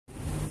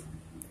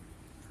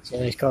See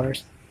those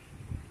cars?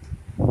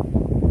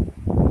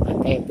 I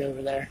paved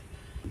over there.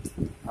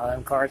 All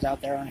them cars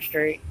out there on the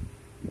street.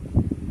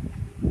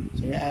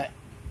 See that?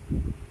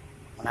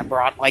 When I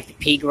brought like the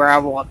pea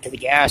gravel up to the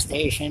gas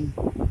station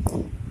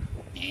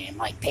and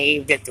like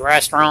paved at the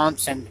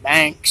restaurants and the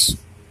banks,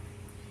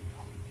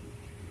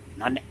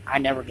 I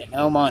never get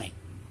no money.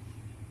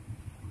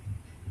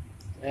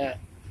 Yeah.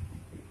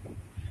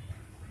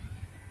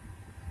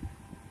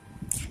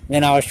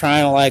 Then I was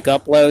trying to like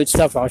upload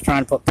stuff. I was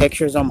trying to put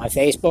pictures on my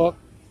Facebook.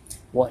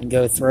 Wouldn't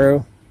go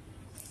through.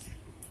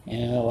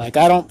 You know, like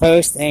I don't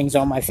post things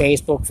on my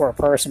Facebook for a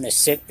person to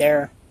sit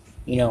there,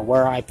 you know,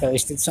 where I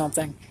posted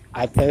something.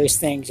 I post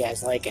things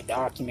as like a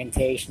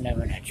documentation of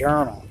in a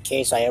journal in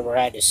case I ever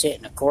had to sit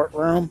in a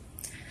courtroom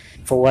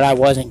for what I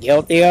wasn't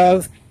guilty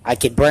of. I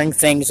could bring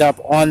things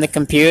up on the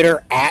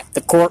computer at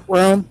the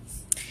courtroom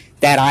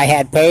that I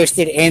had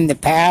posted in the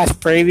past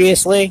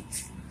previously.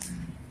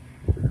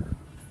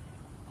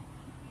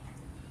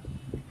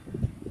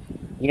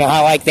 You know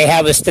how like they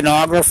have a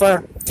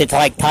stenographer to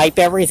like type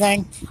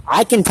everything?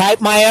 I can type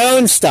my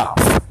own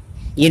stuff.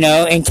 You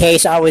know, in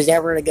case I was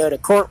ever to go to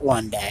court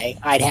one day,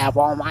 I'd have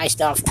all my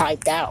stuff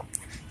typed out.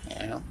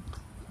 You know,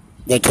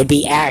 they could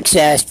be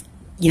accessed,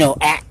 you know,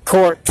 at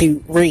court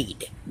to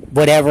read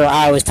whatever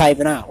I was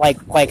typing out.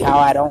 Like how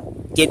I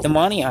don't get the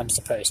money I'm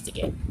supposed to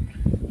get.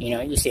 You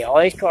know, you see all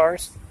these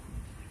cars.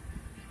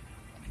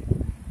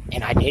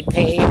 And I did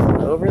pave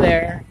over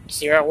there. You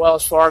see where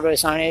Wells Fargo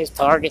sign is,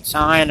 Target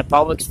sign, the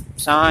Publix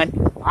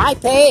sign. I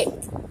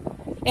paved.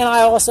 And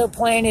I also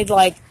planted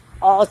like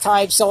all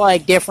types of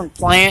like different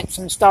plants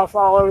and stuff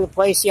all over the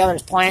place. See how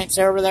there's plants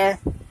over there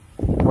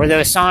where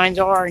those signs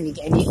are, and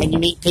you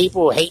meet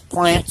people who hate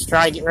plants,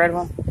 try to get rid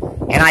of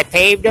them. And I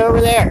paved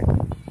over there,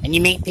 and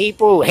you meet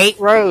people who hate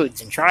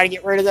roads and try to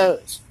get rid of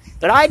those.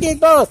 But I did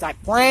both. I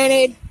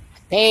planted, I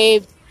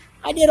paved,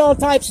 I did all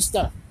types of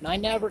stuff, and I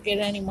never get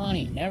any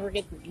money. Never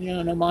get, you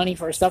know, no money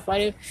for stuff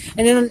I do.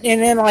 And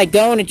then like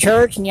going to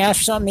church and you ask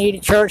for something to eat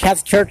at church,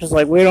 half the church is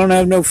like, we don't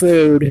have no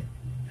food.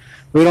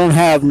 We don't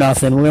have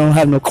nothing. We don't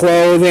have no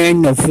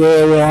clothing, no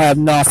food. We don't have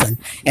nothing.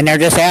 And they're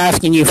just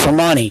asking you for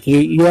money.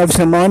 You have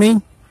some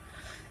money?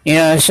 You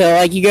know, so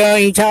like you go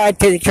and you tie it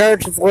to the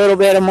church with a little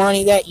bit of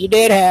money that you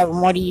did have,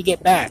 and what do you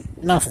get back?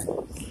 Nothing.